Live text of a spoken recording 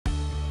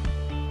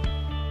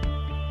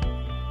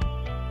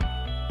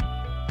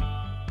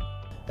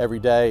every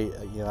day,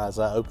 as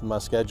I open my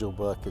schedule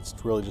book, it's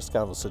really just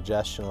kind of a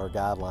suggestion or a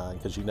guideline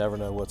because you never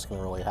know what's going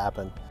to really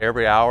happen.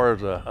 Every hour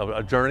is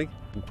a journey.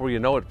 Before you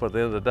know it, at the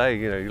end of the day,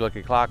 you look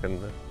at the clock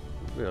and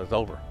it's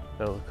over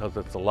because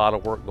it's a lot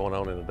of work going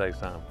on in a day's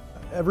time.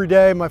 Every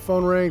day my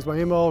phone rings, my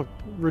email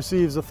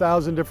receives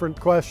 1,000 different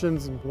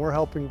questions, and we're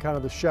helping kind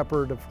of the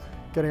shepherd of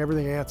getting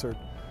everything answered.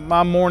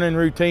 My morning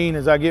routine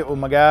is I get with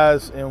my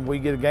guys and we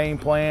get a game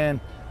plan,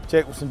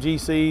 check with some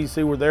GCs,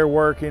 see where they're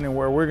working and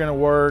where we're going to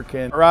work,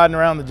 and riding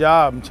around the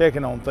job and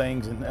checking on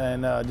things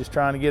and just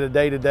trying to get a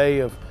day-to-day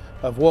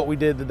of what we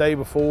did the day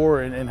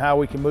before and how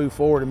we can move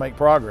forward and make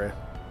progress.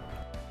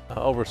 I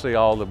oversee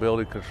all the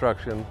building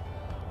construction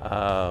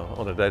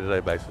on a day-to-day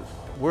basis.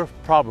 We're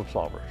problem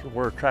solvers.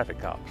 We're traffic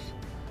cops.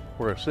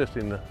 We're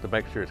assisting to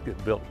make sure it's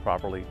getting built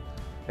properly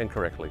and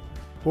correctly.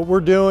 What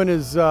we're doing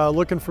is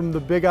looking from the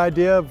big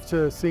idea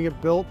to seeing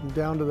it built and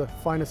down to the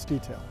finest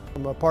detail.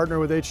 I'm a partner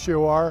with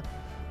HGOR.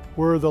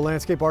 We're the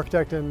landscape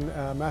architect and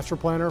master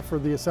planner for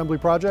the assembly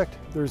project.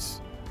 There's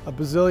a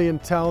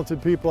bazillion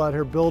talented people out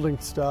here building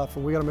stuff,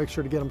 and we got to make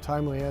sure to get them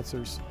timely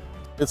answers.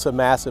 It's a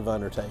massive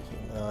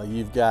undertaking.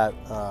 You've got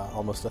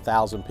almost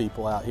 1,000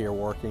 people out here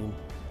working.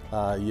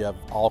 You have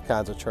all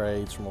kinds of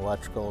trades, from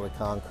electrical to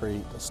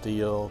concrete to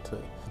steel to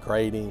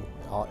grading,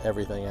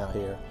 everything out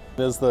here.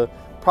 As the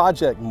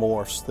project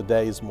morphs, the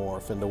days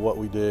morph into what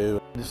we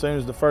do. As soon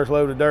as the first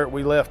load of dirt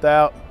we left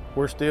out,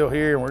 we're still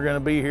here and we're going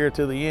to be here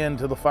till the end,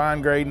 till the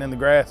fine grading and the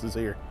grass is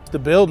here. The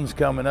building's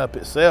coming up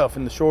itself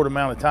in the short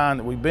amount of time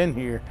that we've been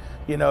here.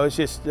 It's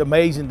just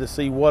amazing to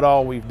see what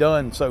all we've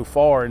done so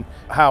far and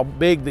how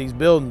big these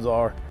buildings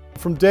are.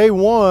 From day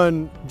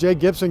one, Jay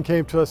Gibson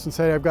came to us and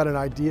said, I've got an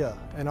idea.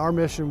 And our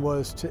mission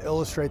was to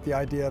illustrate the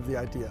idea of the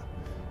idea.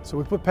 So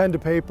we put pen to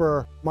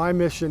paper. My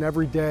mission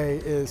every day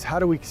is how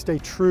do we stay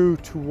true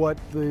to what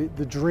the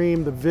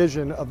dream, the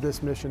vision of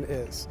this mission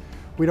is.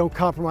 We don't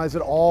compromise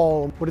at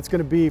all what it's going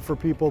to be for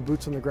people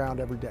boots on the ground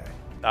every day.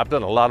 I've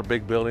done a lot of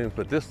big buildings,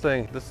 but this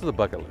is a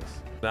bucket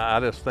list. I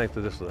just think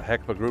that this is a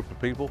heck of a group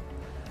of people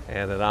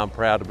and that I'm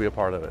proud to be a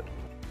part of it.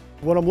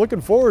 What I'm looking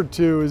forward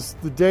to is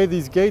the day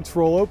these gates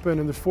roll open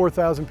and there's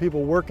 4,000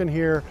 people working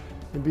here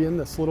and be in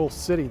this little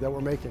city that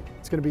we're making.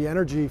 It's going to be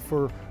energy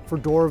for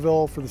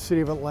Doraville, for the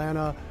city of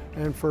Atlanta,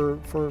 and for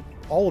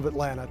all of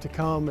Atlanta to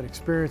come and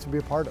experience and be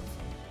a part of.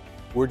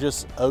 We're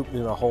just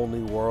opening a whole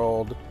new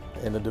world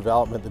in a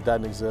development that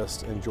doesn't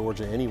exist in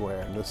Georgia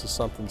anywhere. And this is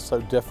something so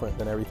different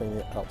than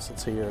everything else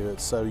that's here.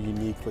 It's so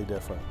uniquely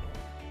different.